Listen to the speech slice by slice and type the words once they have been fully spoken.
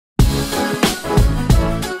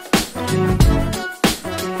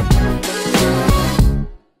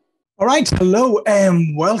All right. Hello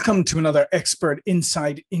and welcome to another Expert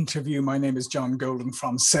Inside interview. My name is John Golden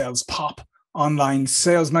from SalesPOP, online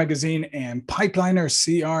sales magazine and Pipeliner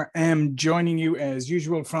CRM, joining you as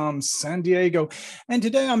usual from San Diego. And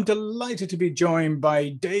today I'm delighted to be joined by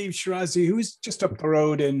Dave Shirazi, who's just up the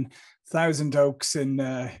road in Thousand Oaks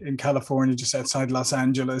in California, just outside Los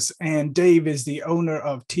Angeles. And Dave is the owner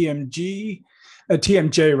of TMJ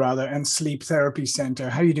rather, and Sleep Therapy Center.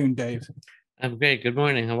 How are you doing, Dave? I'm great. Good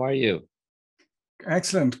morning. How are you?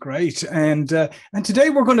 Excellent, great. And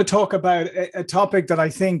today we're going to talk about a topic that I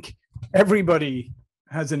think everybody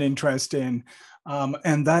has an interest in,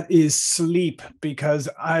 and that is sleep. Because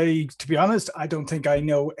to be honest, I don't think I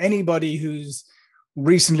know anybody who's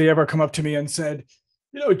recently ever come up to me and said,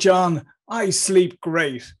 John, I sleep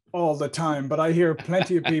great all the time. But I hear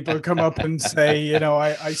plenty of people come up and say,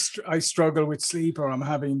 I struggle with sleep, or I'm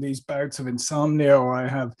having these bouts of insomnia, or I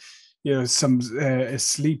have some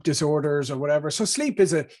sleep disorders or whatever. So sleep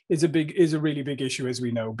is a really big issue, as we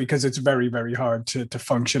know, because it's very, very hard to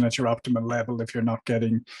function at your optimal level if you're not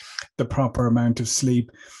getting the proper amount of sleep.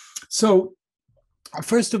 So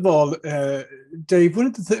first of all, Dave, one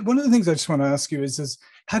of the things I just want to ask you is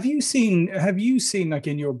have you seen like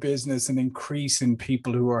in your business an increase in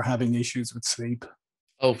people who are having issues with sleep?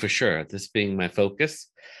 Oh, for sure. This being my focus.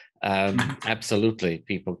 Absolutely.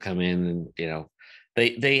 People come in and,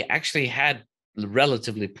 they actually had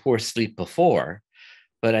relatively poor sleep before,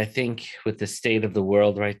 but I think with the state of the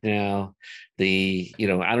world right now, I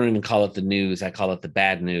don't even call it the news. I call it the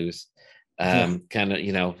bad news. Kind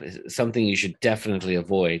of, something you should definitely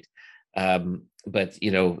avoid. But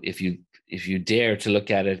if you dare to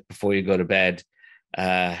look at it before you go to bed,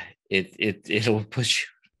 it'll push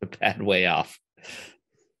you a bad way off.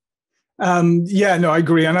 I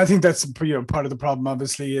agree. And I think that's, part of the problem,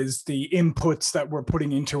 obviously, is the inputs that we're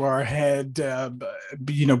putting into our head,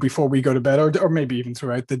 before we go to bed, or maybe even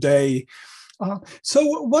throughout the day.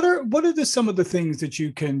 So what are some of the things that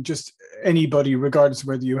you can anybody, regardless of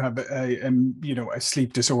whether you have a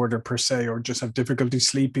sleep disorder per se, or just have difficulty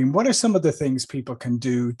sleeping, what are some of the things people can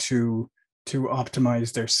do to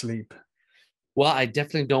optimize their sleep? Well, I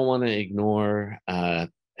definitely don't want to ignore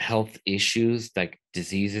health issues, like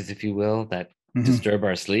diseases, if you will, that disturb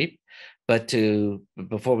our sleep. But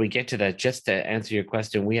before we get to that, just to answer your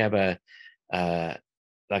question, we have a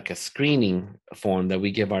screening form that we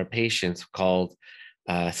give our patients called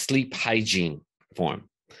sleep hygiene form,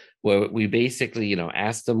 where we basically,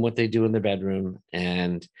 ask them what they do in their bedroom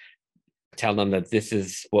and tell them that this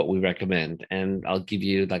is what we recommend. And I'll give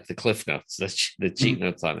you like the cliff notes, the cheat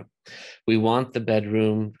notes on it. We want the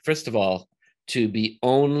bedroom, first of all, to be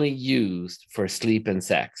only used for sleep and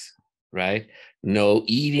sex, right? No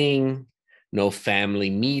eating, no family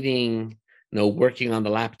meeting, no working on the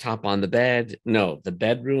laptop on the bed. No, the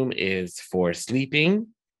bedroom is for sleeping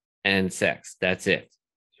and sex. That's it,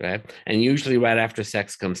 right? And usually right after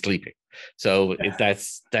sex comes sleeping. So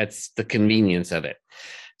that's the convenience of it.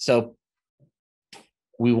 So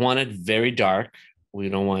we want it very dark. We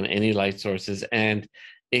don't want any light sources. And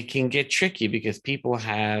it can get tricky because people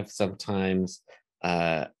have sometimes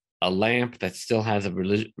a lamp that still has a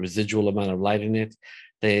residual amount of light in it.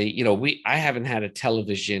 I haven't had a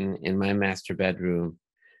television in my master bedroom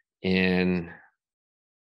in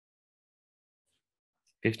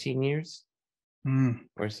 15 years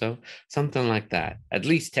or so, something like that, at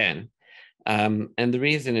least 10. And the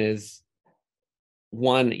reason is,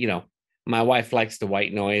 one, my wife likes the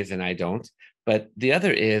white noise and I don't. But the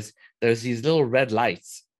other is there's these little red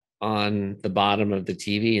lights on the bottom of the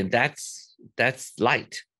TV, and that's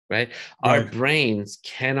light, right? Our brains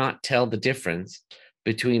cannot tell the difference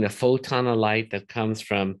between a photon of light that comes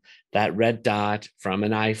from that red dot, from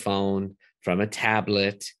an iPhone, from a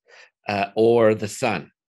tablet, or the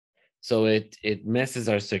sun. So it messes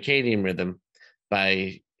our circadian rhythm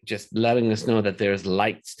by just letting us know that there's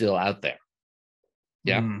light still out there.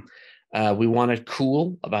 Yeah. We want it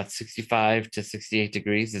cool, about 65 to 68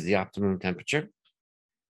 degrees is the optimum temperature.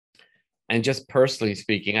 And just personally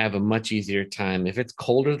speaking, I have a much easier time. If it's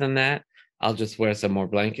colder than that, I'll just wear some more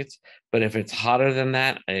blankets. But if it's hotter than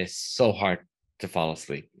that, it's so hard to fall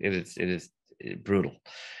asleep. It is brutal.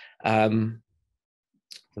 So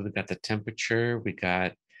we got the temperature. We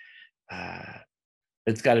got,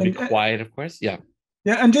 it's got to be quiet, of course. Yeah.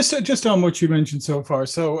 Yeah, and just on what you mentioned so far.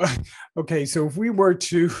 So, okay, so if we were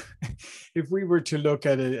to look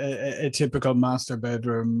at a typical master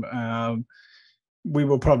bedroom, we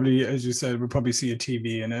will probably, as you said, we'll probably see a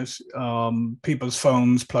TV in it, people's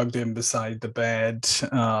phones plugged in beside the bed,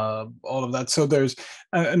 all of that. So there's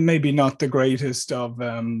maybe not the greatest of,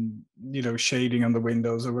 shading on the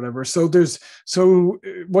windows or whatever. So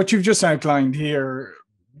what you've just outlined here,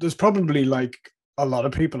 there's probably like a lot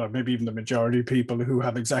of people, or maybe even the majority of people, who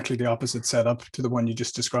have exactly the opposite setup to the one you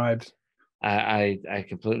just described. I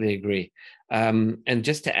completely agree. And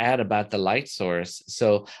just to add about the light source,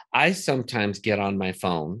 so I sometimes get on my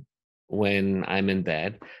phone when I'm in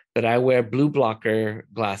bed, but I wear blue blocker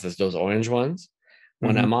glasses, those orange ones,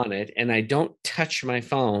 when I'm on it, and I don't touch my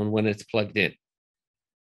phone when it's plugged in.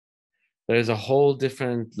 There's a whole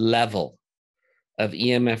different level of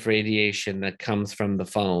EMF radiation that comes from the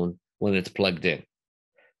phone when it's plugged in.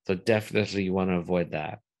 So definitely you want to avoid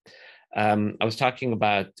that. I was talking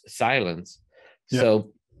about silence.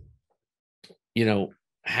 So,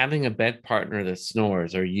 having a bed partner that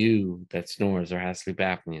snores, or you that snores or has sleep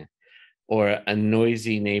apnea, or a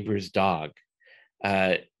noisy neighbor's dog,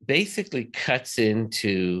 basically cuts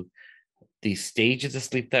into the stages of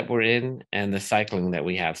sleep that we're in and the cycling that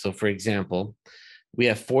we have. So, for example, we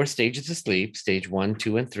have 4 stages of sleep: stage 1,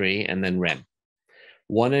 2, and 3, and then REM.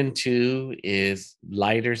 1 and 2 is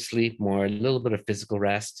lighter sleep, more a little bit of physical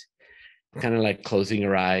rest, kind of like closing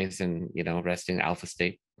your eyes and, resting alpha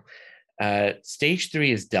state. Stage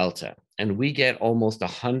 3 is delta, and we get almost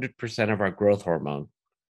 100% of our growth hormone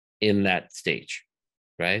in that stage,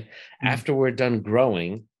 right? After we're done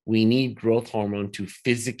growing, we need growth hormone to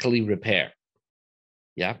physically repair.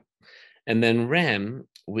 Yeah. And then REM,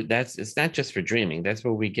 it's not just for dreaming. That's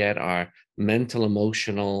where we get our mental,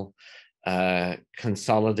 emotional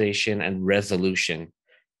consolidation and resolution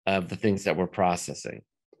of the things that we're processing.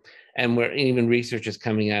 And we're even researchers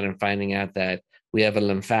coming out and finding out that we have a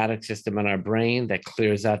lymphatic system in our brain that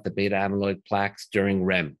clears out the beta amyloid plaques during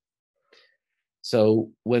REM.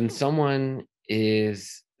 So when someone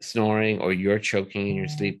is snoring or you're choking in your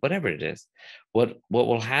sleep, whatever it is, what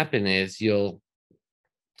will happen is you'll,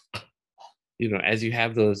 as you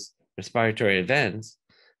have those respiratory events,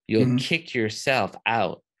 you'll kick yourself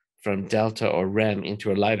out from delta or REM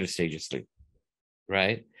into a lighter stage of sleep,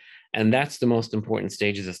 right? And that's the most important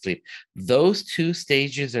stages of sleep. Those 2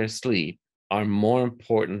 stages of sleep are more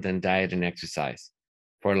important than diet and exercise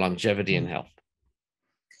for longevity and health.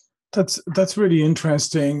 That's really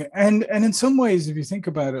interesting, and in some ways, if you think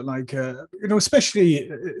about it, like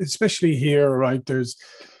especially here, right? There's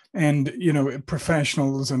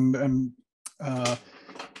professionals and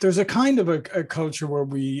there's a kind of a culture where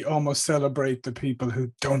we almost celebrate the people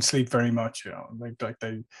who don't sleep very much, like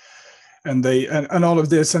they. And all of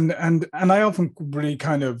this, and I often really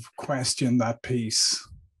kind of question that piece.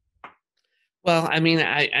 Well, I mean,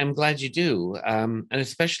 I'm glad you do, and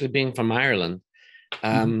especially being from Ireland.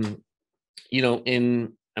 In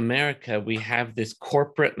America, we have this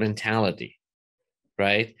corporate mentality,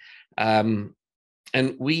 right? And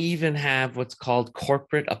we even have what's called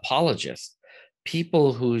corporate apologists,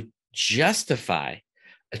 people who justify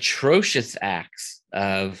atrocious acts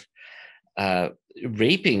of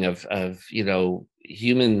raping of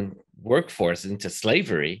human workforce into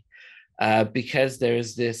slavery, because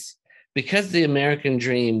the American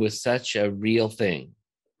dream was such a real thing.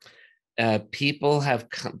 People have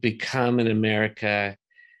become in America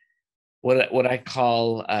what I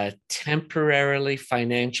call temporarily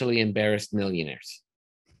financially embarrassed millionaires,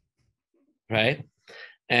 right?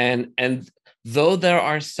 And though there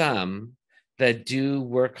are some that do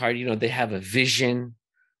work hard, they have a vision,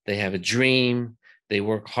 they have a dream, they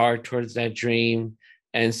work hard towards that dream,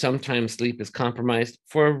 and sometimes sleep is compromised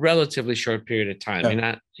for a relatively short period of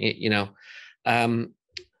time.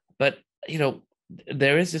 But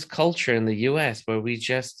there is this culture in the US where we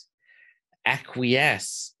just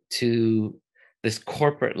acquiesce to this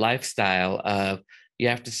corporate lifestyle of you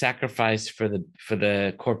have to sacrifice for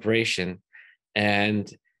the corporation.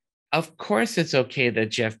 And of course it's okay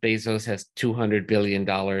that Jeff Bezos has $200 billion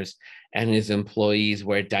and his employees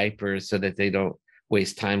wear diapers so that they don't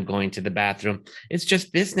waste time going to the bathroom. It's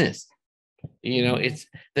just business.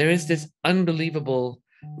 There is this unbelievable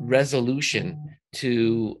resolution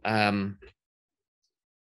to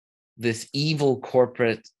this evil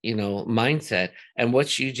corporate, mindset. And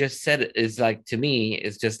what you just said is, like, to me,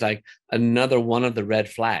 is just like another one of the red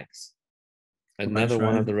flags. Another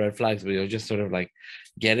one of the red flags where you'll just sort of like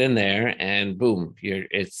get in there and boom,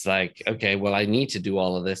 it's like, okay, well, I need to do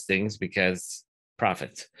all of these things because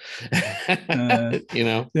profit. And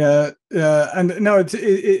no,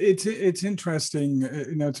 it's interesting.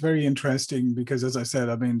 It's very interesting because, as I said,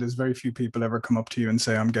 I mean, there's very few people ever come up to you and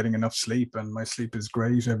say, I'm getting enough sleep and my sleep is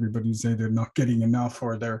great. Everybody say they're not getting enough,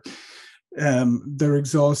 or they're they're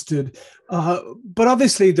exhausted. But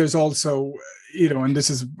obviously there's also, and this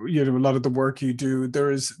is, a lot of the work you do,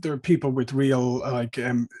 there are people with real like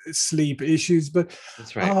sleep issues, but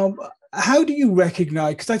that's right. How do you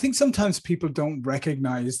recognize, because I think sometimes people don't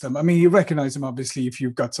recognize them. I mean, you recognize them obviously if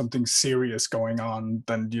you've got something serious going on,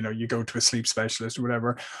 then you go to a sleep specialist or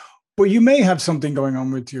whatever. But you may have something going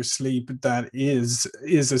on with your sleep that is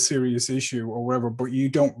a serious issue or whatever, but you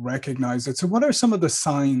don't recognize it. So what are some of the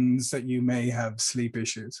signs that you may have sleep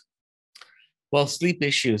issues? Well, sleep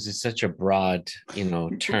issues is such a broad,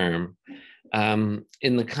 term.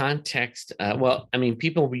 In the context, well, I mean,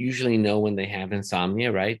 people usually know when they have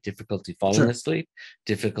insomnia, right? Difficulty falling asleep,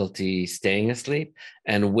 difficulty staying asleep,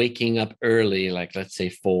 and waking up early, like let's say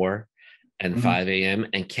 4 and 5 a.m.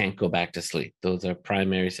 and can't go back to sleep. Those are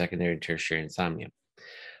primary, secondary, tertiary insomnia.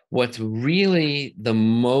 What's really the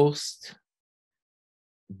most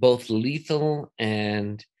both lethal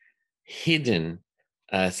and hidden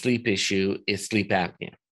sleep issue is sleep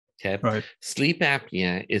apnea. Okay. Right. Sleep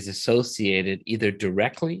apnea is associated either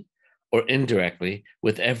directly or indirectly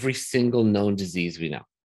with every single known disease we know.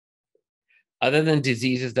 Other than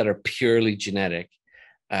diseases that are purely genetic,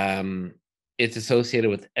 it's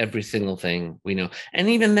associated with every single thing we know. And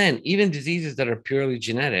even then, even diseases that are purely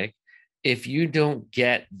genetic, if you don't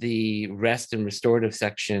get the rest and restorative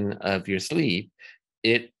section of your sleep,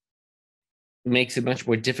 it makes it much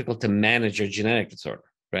more difficult to manage your genetic disorder,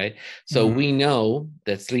 right? So we know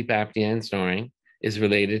that sleep apnea and snoring is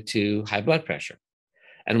related to high blood pressure.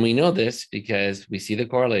 And we know this because we see the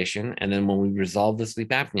correlation. And then when we resolve the sleep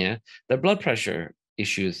apnea, the blood pressure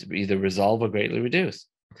issues either resolve or greatly reduce.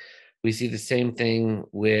 We see the same thing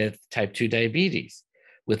with type 2 diabetes,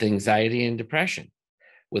 with anxiety and depression,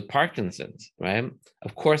 with Parkinson's, right?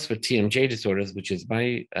 Of course, with TMJ disorders, which is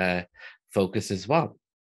my focus as well.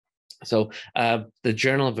 So the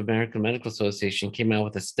Journal of American Medical Association came out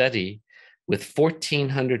with a study with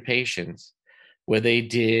 1,400 patients where they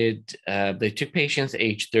took patients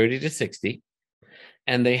aged 30 to 60,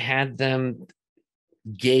 and they had them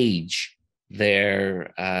gauge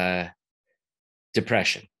their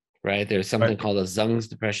depression, right? There's something called a Zung's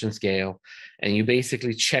depression scale, and you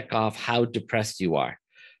basically check off how depressed you are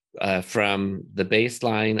from the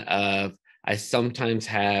baseline of, I sometimes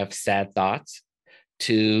have sad thoughts,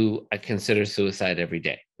 to I consider suicide every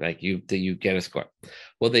day. Like you get a score.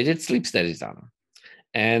 Well, they did sleep studies on them,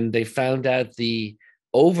 and they found out the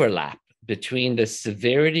overlap between the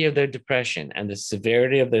severity of their depression and the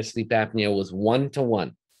severity of their sleep apnea was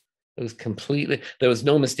 1-to-1. It was completely, there was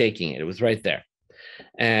no mistaking it. It was right there.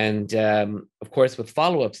 And of course, with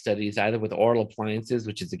follow-up studies, either with oral appliances,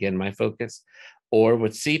 which is again my focus, or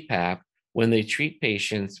with CPAP, when they treat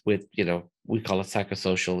patients with, we call it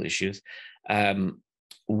psychosocial issues,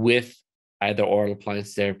 with either oral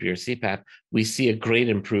appliance therapy or CPAP, we see a great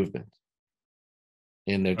improvement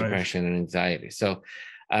in their depression and anxiety. So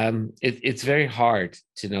it's very hard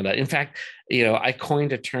to know that. In fact, I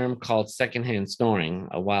coined a term called secondhand snoring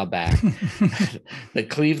a while back. The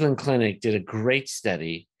Cleveland Clinic did a great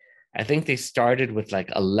study. I think they started with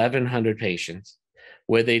like 1,100 patients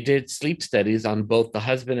where they did sleep studies on both the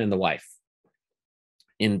husband and the wife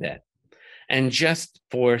in bed. And just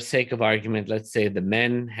for sake of argument, let's say the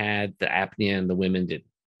men had the apnea and the women didn't.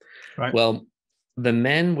 Right. Well, the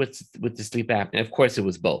men with the sleep apnea, of course it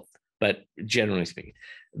was both, but generally speaking,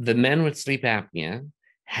 the men with sleep apnea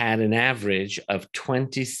had an average of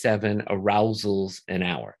 27 arousals an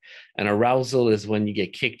hour. An arousal is when you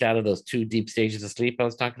get kicked out of those 2 deep stages of sleep I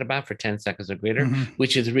was talking about for 10 seconds or greater,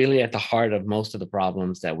 which is really at the heart of most of the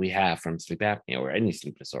problems that we have from sleep apnea or any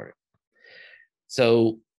sleep disorder.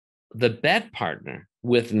 So the bed partner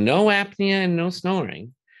with no apnea and no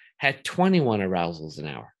snoring had 21 arousals an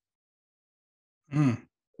hour,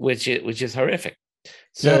 which is horrific.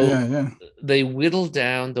 So they whittled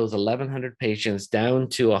down those 1,100 patients down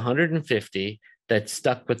to 150 that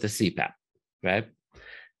stuck with the CPAP, right?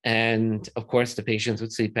 And of course, the patients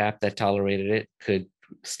with CPAP that tolerated it could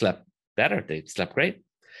sleep better. They slept great.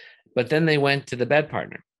 But then they went to the bed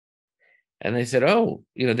partner. And they said,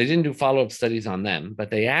 they didn't do follow-up studies on them, but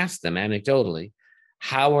they asked them anecdotally,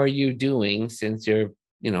 how are you doing since your,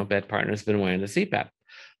 bed partner's been wearing the CPAP?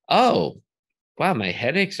 Oh, wow, my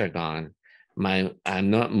headaches are gone. I'm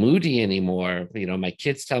not moody anymore. My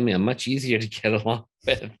kids tell me I'm much easier to get along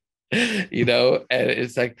with, and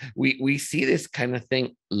it's like, we see this kind of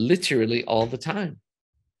thing literally all the time.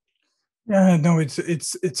 Yeah, no,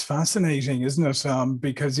 it's fascinating, isn't it?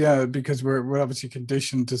 Because we're obviously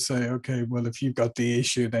conditioned to say, okay, well, if you've got the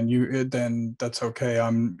issue, then that's okay.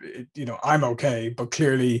 I'm okay. But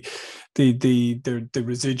clearly, the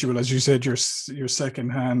residual, as you said, your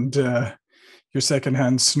secondhand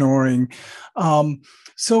snoring. Um,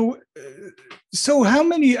 so so how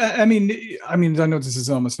many? I know this is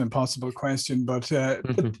almost an impossible question, but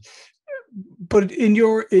in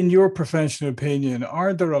your professional opinion,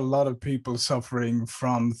 are there a lot of people suffering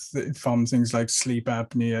from things like sleep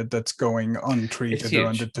apnea that's going It's untreated or huge.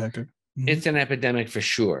 undetected? Mm-hmm. It's an epidemic for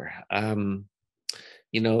sure.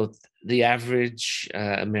 The average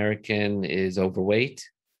American is overweight.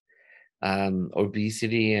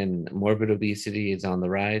 Obesity and morbid obesity is on the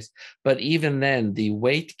rise. But even then, the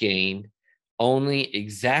weight gain only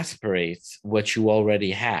exacerbates what you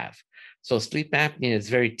already have. So sleep apnea is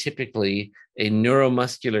very typically a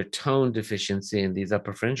neuromuscular tone deficiency in these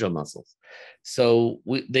upper pharyngeal muscles. So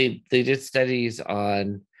they did studies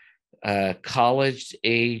on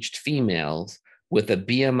college-aged females with a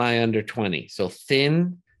BMI under 20, so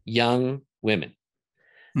thin, young women.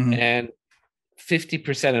 Mm-hmm. And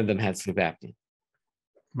 50% of them had sleep apnea.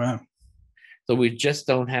 Wow. So we just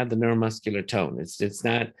don't have the neuromuscular tone. It's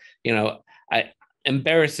not,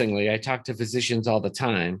 embarrassingly, I talk to physicians all the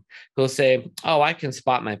time who'll say, oh, I can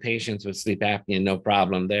spot my patients with sleep apnea, no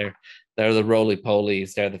problem. They're the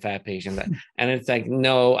roly-polies, they're the fat patients. And it's like,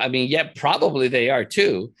 no, probably they are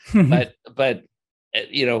too, but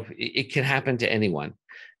it can happen to anyone.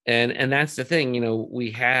 And that's the thing,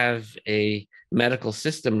 we have a medical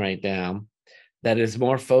system right now that is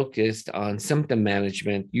more focused on symptom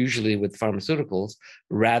management, usually with pharmaceuticals,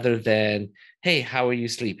 rather than, hey, how are you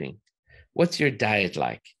sleeping? What's your diet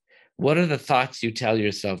like? What are the thoughts you tell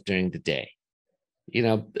yourself during the day?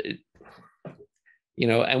 And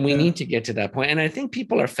we need to get to that point. And I think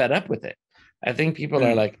people are fed up with it. I think people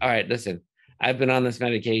are like, all right, listen, I've been on this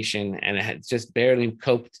medication and it has just barely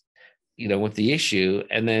coped, with the issue.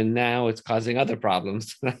 And then now it's causing other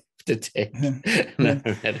problems to take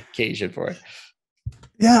another medication for it.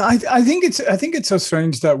 Yeah, I think it's so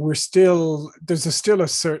strange that there's still a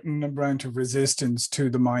certain amount of resistance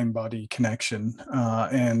to the mind-body connection,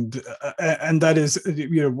 and that is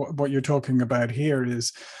what you're talking about here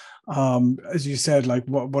is, as you said, like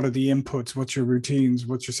what are the inputs, what's your routines,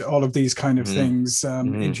 all of these kind of things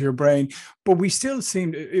into your brain, but we still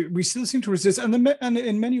seem to resist, and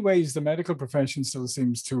in many ways the medical profession still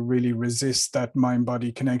seems to really resist that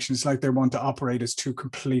mind-body connection. It's like they want to operate as two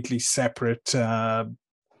completely separate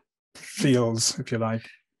fields, if you like.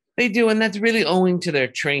 They do, and that's really owing to their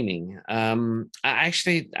training. I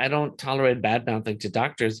don't tolerate bad mouthing to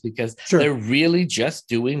doctors because they're really just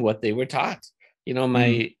doing what they were taught.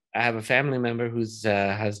 I have a family member whose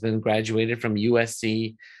husband graduated from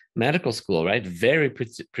USC medical school, right? Very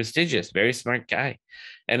prestigious, very smart guy.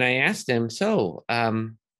 And I asked him, so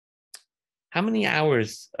how many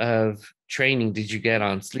hours of training did you get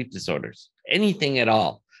on sleep disorders? Anything at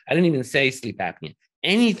all? I didn't even say sleep apnea.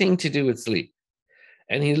 Anything to do with sleep.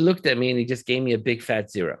 And he looked at me and he just gave me a big fat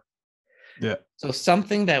 0. Yeah. So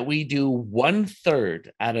something that we do 1/3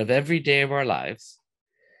 out of every day of our lives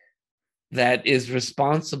that is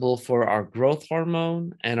responsible for our growth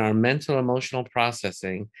hormone and our mental emotional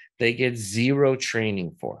processing, they get 0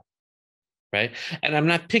 training for, right? And I'm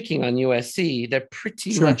not picking on USC. They're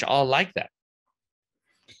pretty much all like that.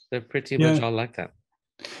 They're pretty much all like that.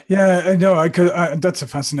 Yeah, I know. That's a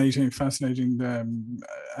fascinating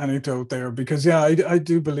anecdote there, because I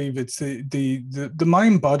do believe it's the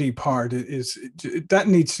mind body part is that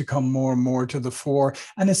needs to come more and more to the fore,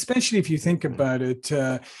 and especially if you think about it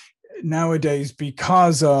nowadays,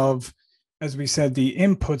 because of, as we said, the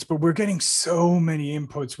inputs, but we're getting so many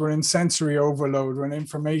inputs. We're in sensory overload, we're in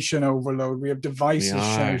information overload. We have devices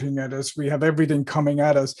shouting at us. We have everything coming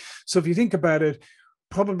at us. So if you think about it,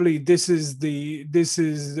 probably this is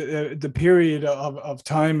the period of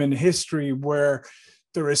time in history where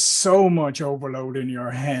there is so much overload in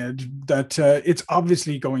your head that it's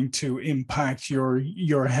obviously going to impact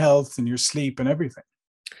your health and your sleep and everything.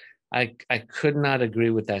 I could not agree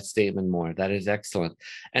with that statement more. That is excellent.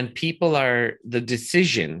 And people are the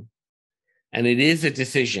decision, and it is a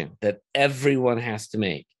decision that everyone has to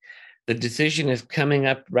make. The decision is coming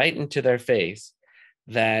up right into their face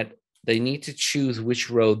that they need to choose which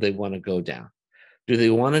road they want to go down. Do they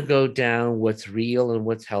want to go down what's real and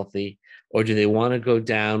what's healthy, or do they want to go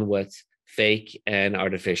down what's fake and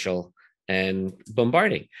artificial and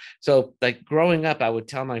bombarding? So, like growing up, I would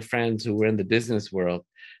tell my friends who were in the business world,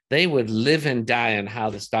 they would live and die on how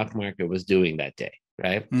the stock market was doing that day,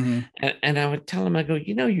 right? Mm-hmm. And I would tell them, I go,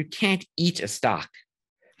 you can't eat a stock.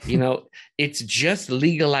 You know, it's just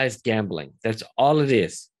legalized gambling. That's all it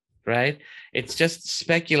is, right? It's just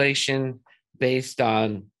speculation based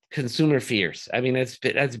on consumer fears. I mean,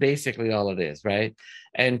 that's basically all it is, right?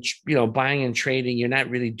 And you know, buying and trading, you're not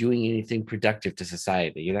really doing anything productive to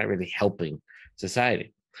society. You're not really helping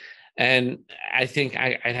society. And I think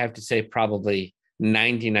I'd have to say probably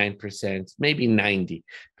 99%, maybe 90%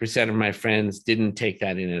 of my friends didn't take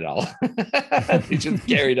that in at all. They just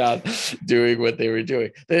carried on doing what they were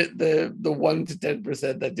doing. The 1 to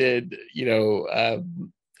 10% that did, you know,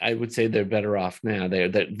 I would say they're better off now.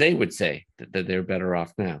 They would say that they're better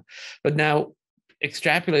off now. But now,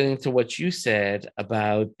 extrapolating to what you said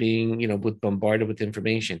about being, you know, bombarded with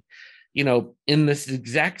information, you know, in this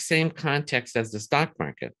exact same context as the stock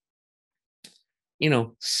market, you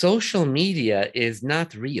know, social media is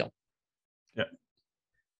not real. Yeah.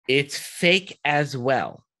 It's fake as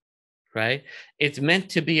well, right? It's meant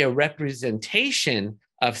to be a representation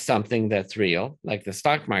of something that's real, like the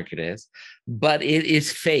stock market is, but it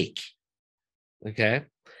is fake. Okay.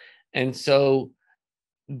 And so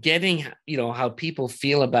getting, you know, how people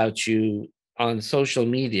feel about you on social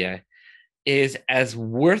media is as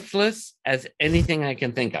worthless as anything I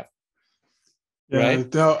can think of. Yeah,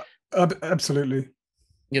 right? no, absolutely.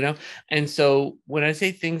 You know, and so when I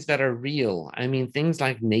say things that are real, I mean things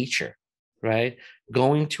like nature, right?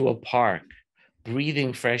 Going to a park,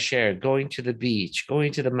 breathing fresh air, going to the beach,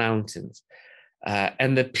 going to the mountains,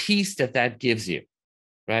 and the peace that that gives you,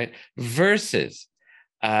 right? Versus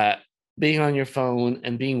being on your phone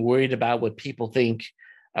and being worried about what people think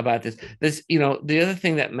about this. This, you know, the other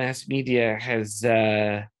thing that mass media has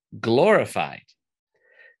glorified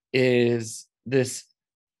is this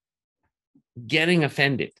getting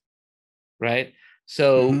offended, right?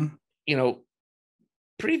 So, you know,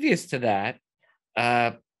 previous to that,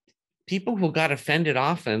 people who got offended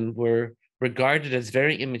often were regarded as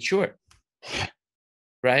very immature,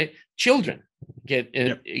 right? Children get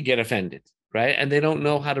offended, right? And they don't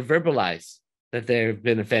know how to verbalize that they've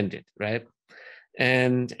been offended, right?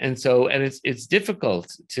 And it's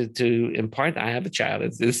difficult to impart. I have a child.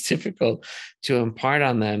 It's difficult to impart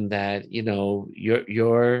on them that, you know,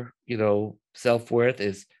 your you know, self-worth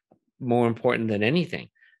is more important than anything.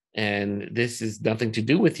 And this is nothing to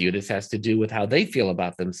do with you. This has to do with how they feel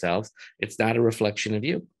about themselves. It's not a reflection of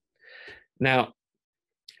you. Now,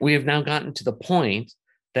 we have now gotten to the point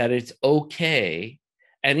that it's okay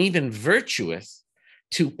and even virtuous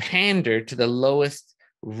to pander to the lowest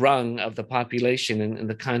rung of the population in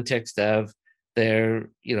the context of their,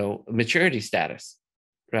 you know, maturity status,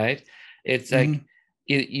 right? It's like,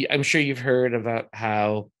 I'm sure you've heard about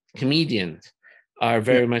how comedians are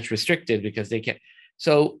very much restricted because they can't.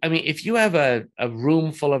 So, I mean, if you have a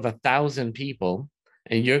room full of 1,000 people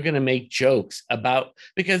and you're going to make jokes about,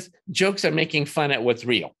 because jokes are making fun at what's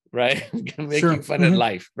real, right? Making fun at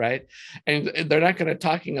life, right? And they're not going to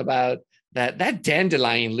talking about that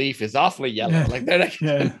dandelion leaf is awfully yellow. Yeah. Like they're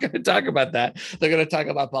not going to talk about that. They're going to talk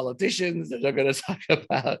about politicians. They're going to talk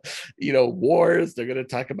about, you know, wars. They're going to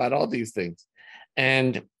talk about all these things.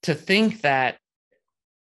 And to think that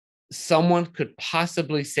someone could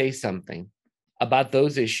possibly say something about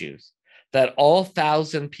those issues that all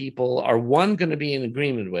 1,000 people are, one, going to be in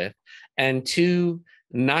agreement with, and two,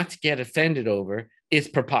 not get offended over is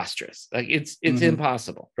preposterous. Like it's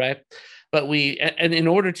impossible, right? But and in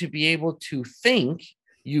order to be able to think,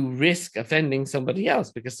 you risk offending somebody else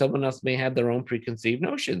because someone else may have their own preconceived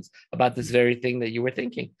notions about this very thing that you were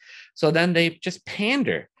thinking. So then they just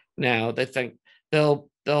pander. Now that's like they'll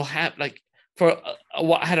have, like,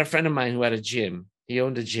 I had a friend of mine who had a gym. He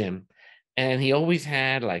owned a gym, and he always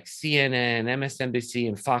had like CNN, MSNBC,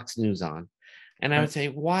 and Fox News on. And I would say,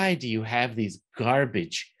 why do you have these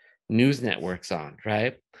garbage news networks on,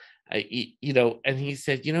 right? You know, and he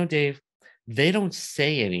said, you know, Dave, they don't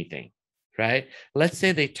say anything, right? Let's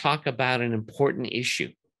say they talk about an important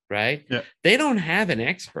issue, right? Yeah. They don't have an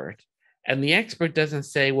expert, and the expert doesn't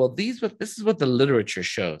say, well, this is what the literature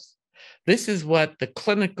shows. This is what the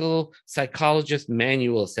clinical psychologist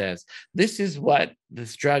manual says. This is what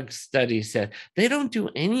this drug study said. They don't do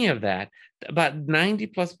any of that. About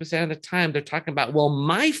 90+% of the time, they're talking about, well,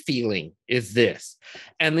 my feeling is this.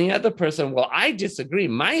 And the other person, well, I disagree.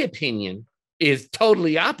 My opinion is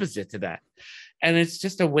totally opposite to that. And it's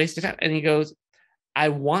just a waste of time. And he goes, I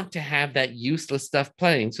want to have that useless stuff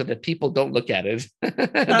playing so that people don't look at it.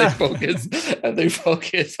 They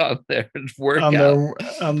focus on their workout.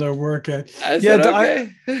 On their workout. Said, okay.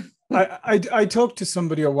 I talked to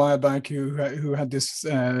somebody a while back who had this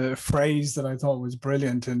phrase that I thought was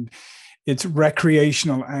brilliant, and it's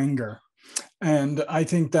recreational anger. And I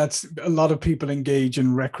think that's a lot of people engage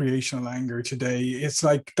in recreational anger today. It's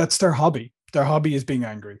like that's their hobby. Their hobby is being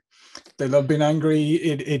angry. They love being angry.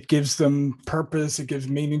 It gives them purpose. It gives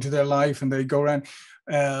meaning to their life, and they go around.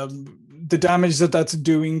 The damage that that's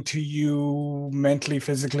doing to you mentally,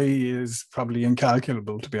 physically, is probably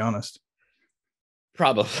incalculable, to be honest.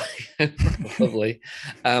 Probably, probably.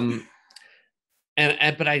 But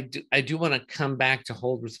I do want to come back to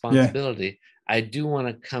hold responsibility. Yeah. I do want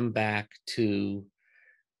to come back to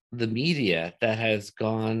the media that has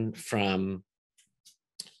gone from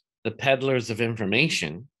the peddlers of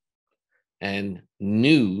information and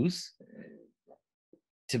news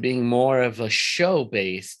to being more of a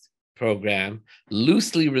show-based program,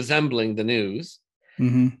 loosely resembling the news,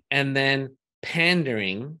 and then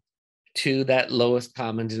pandering to that lowest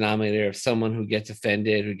common denominator of someone who gets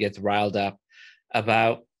offended, who gets riled up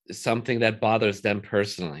about something that bothers them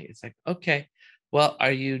personally. It's like, okay, well,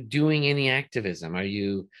 are you doing any activism? Are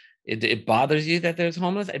you, it bothers you that there's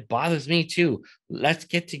homeless? It bothers me too. Let's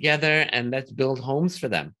get together and let's build homes for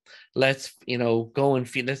them. Let's, go and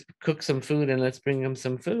feed, let's cook some food and let's bring them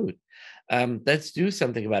some food. Let's do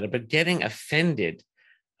something about it. But getting offended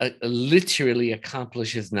literally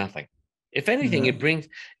accomplishes nothing. If anything,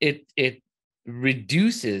 it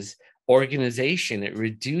reduces organization. It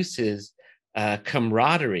reduces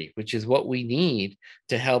camaraderie, which is what we need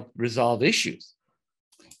to help resolve issues.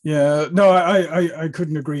 Yeah, no, I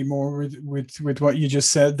couldn't agree more with what you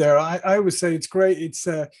just said there. I would say it's great.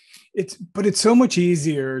 But it's so much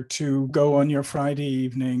easier to go on your Friday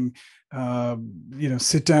evening,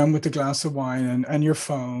 sit down with a glass of wine and your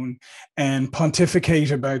phone and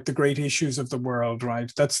pontificate about the great issues of the world,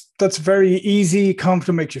 right? That's very easy,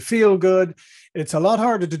 comfortable, makes you feel good. It's a lot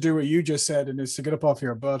harder to do what you just said, and is to get up off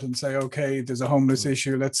your butt and say, okay, there's a homeless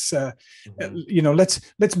issue. Let's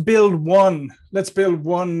build one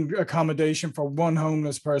accommodation for one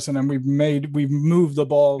homeless person, and we've moved the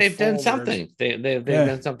ball. They've done something. They've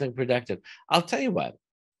done something productive. I'll tell you what.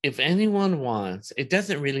 If anyone wants, it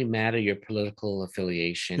doesn't really matter your political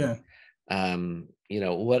affiliation,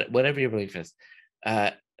 whatever your belief is.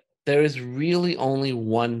 There is really only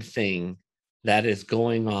one thing that is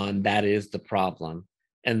going on that is the problem,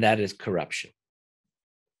 and that is corruption,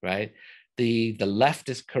 right? The left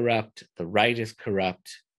is corrupt, the right is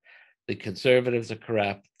corrupt, the conservatives are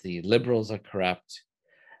corrupt, the liberals are corrupt,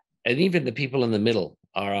 and even the people in the middle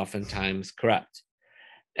are oftentimes corrupt.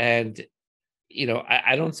 And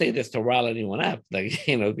I don't say this to rile anyone up. Like,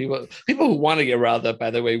 people who want to get riled up,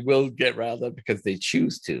 by the way, will get riled up because they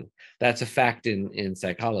choose to. That's a fact in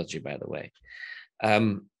psychology, by the way.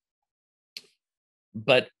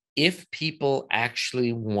 But if people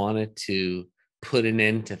actually wanted to put an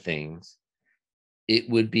end to things, it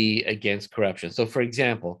would be against corruption. So, for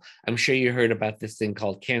example, I'm sure you heard about this thing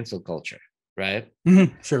called cancel culture, right?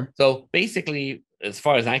 Mm-hmm, sure. So basically, as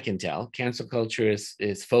far as I can tell, cancel culture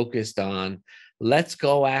is focused on, let's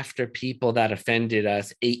go after people that offended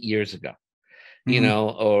us 8 years ago,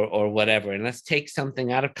 or whatever. And let's take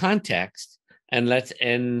something out of context and let's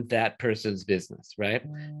end that person's business, right?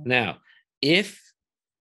 Now, if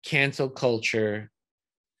cancel culture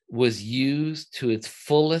was used to its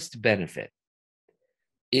fullest benefit,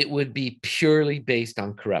 it would be purely based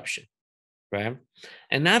on corruption, right?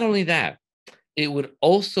 And not only that, it would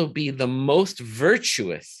also be the most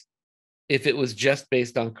virtuous if it was just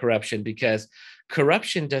based on corruption, because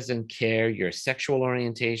corruption doesn't care your sexual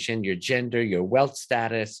orientation, your gender, your wealth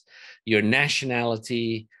status, your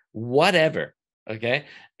nationality, whatever, okay?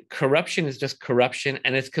 Corruption is just corruption,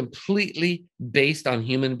 and it's completely based on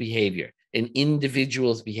human behavior, an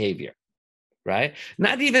individual's behavior, right?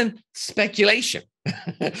 Not even speculation,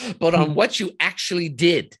 but on what you actually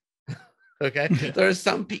did. Okay. There are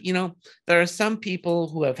some people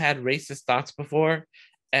who have had racist thoughts before,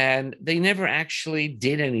 and they never actually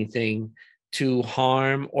did anything to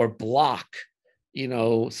harm or block,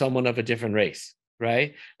 someone of a different race.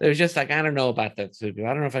 Right. They're just like, I don't know about that. I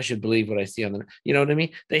don't know if I should believe what I see on the, you know what I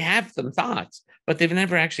mean? They have some thoughts, but they've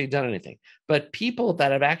never actually done anything. But people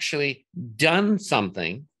that have actually done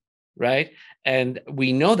something, right? And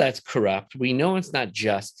we know that's corrupt. We know it's not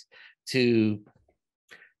just to,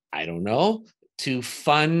 I don't know, to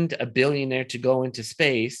fund a billionaire to go into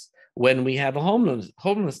space when we have a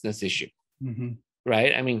homelessness issue,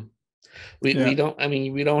 right? I mean, we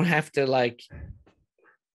don't have to like,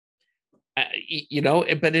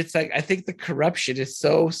 but it's like, I think the corruption is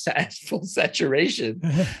so full saturation.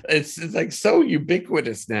 It's like so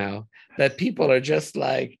ubiquitous now that people are just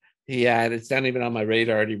like, yeah, it's not even on my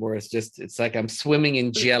radar anymore. It's like I'm swimming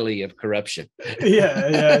in jelly of corruption.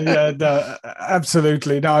 Yeah, no,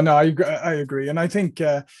 absolutely. No, I agree. And I think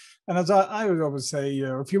And as I would always say,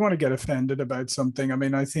 if you want to get offended about something, I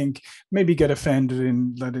mean, I think maybe get offended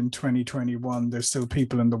in that in 2021, there's still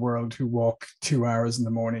people in the world who walk 2 hours in the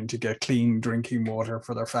morning to get clean drinking water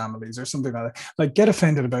for their families or something like that. Like, get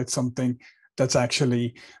offended about something that's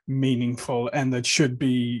actually meaningful and that should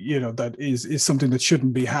be, that is something that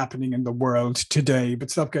shouldn't be happening in the world today, but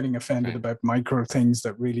stop getting offended about micro things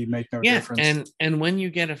that really make no difference. And when you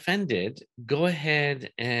get offended, go ahead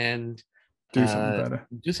and do something about it.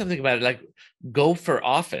 Do something about it. Like, go for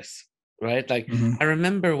office, right? Like, I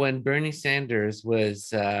remember when Bernie Sanders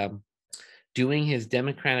was doing his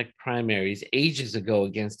Democratic primaries ages ago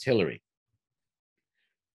against Hillary.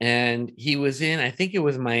 And he was in, I think it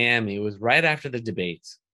was Miami. It was right after the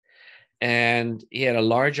debates. And he had a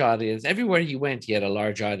large audience. Everywhere he went, he had a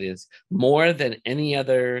large audience, more than any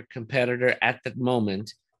other competitor at the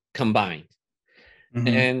moment combined.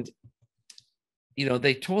 And,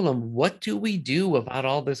 they told him, what do we do about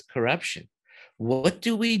all this corruption? What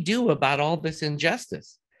do we do about all this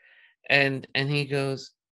injustice? And he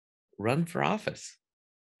goes, run for office.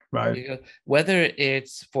 Right. He goes, whether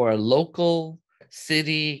it's for a local,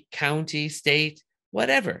 city, county, state,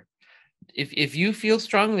 whatever. If you feel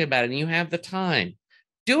strongly about it and you have the time,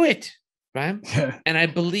 do it, right? Yeah. And I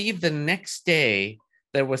believe the next day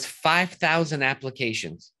there was 5,000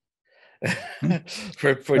 applications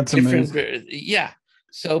for That's different. amazing. Yeah.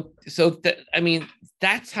 So I mean,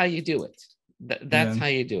 that's how you do it. That's how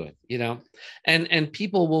you do it, and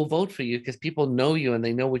people will vote for you because people know you and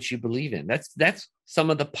they know what you believe in. That's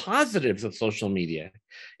some of the positives of social media,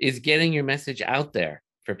 is getting your message out there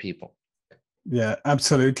for people. Yeah,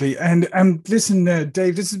 absolutely. And listen,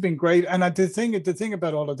 Dave, this has been great. And the thing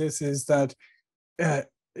about all of this is that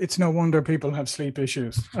it's no wonder people have sleep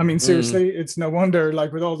issues. I mean, seriously, it's no wonder,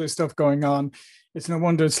 like, with all this stuff going on, it's no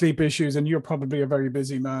wonder sleep issues, and you're probably a very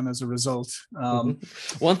busy man as a result.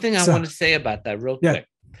 One thing I want to say about that real quick.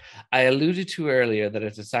 I alluded to earlier that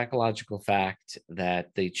it's a psychological fact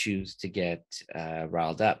that they choose to get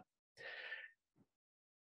riled up.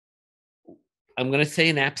 I'm going to say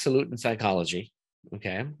an absolute in psychology,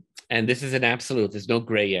 okay? And this is an absolute. There's no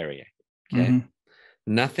gray area, okay?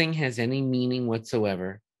 Nothing has any meaning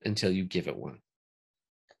whatsoever until you give it one.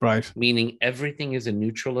 Right. Meaning everything is a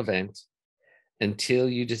neutral event until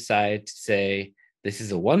you decide to say, this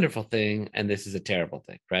is a wonderful thing and this is a terrible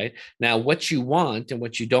thing, right? Now, what you want and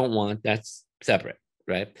what you don't want, that's separate,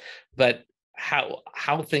 right? But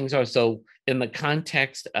how things are, so in the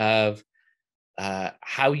context of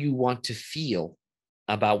how you want to feel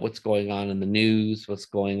about what's going on in the news, what's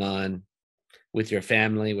going on with your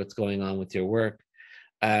family, what's going on with your work,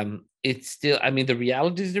 it's still, I mean, the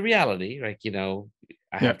reality is the reality, right?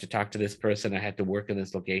 I have to talk to this person, I had to work in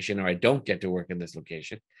this location, or I don't get to work in this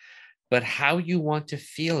location. But how you want to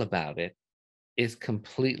feel about it is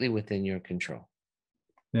completely within your control.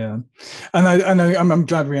 Yeah. And I'm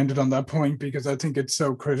glad we ended on that point, because I think it's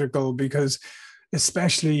so critical, because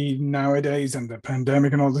especially nowadays and the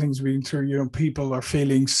pandemic and all the things we've been through, people are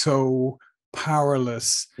feeling so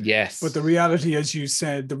powerless. Yes. But the reality, as you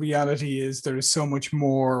said, the reality is there is so much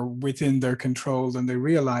more within their control than they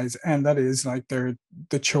realize. And that is like the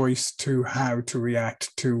choice to how to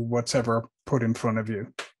react to what's ever put in front of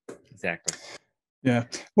you. Exactly. Yeah.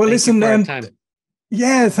 Well, listen, time.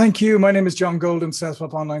 Yeah, thank you. My name is John Golden,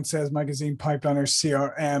 SalesPOP Online Sales Magazine, Pipeliner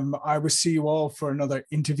CRM. I will see you all for another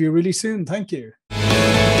interview really soon. Thank you.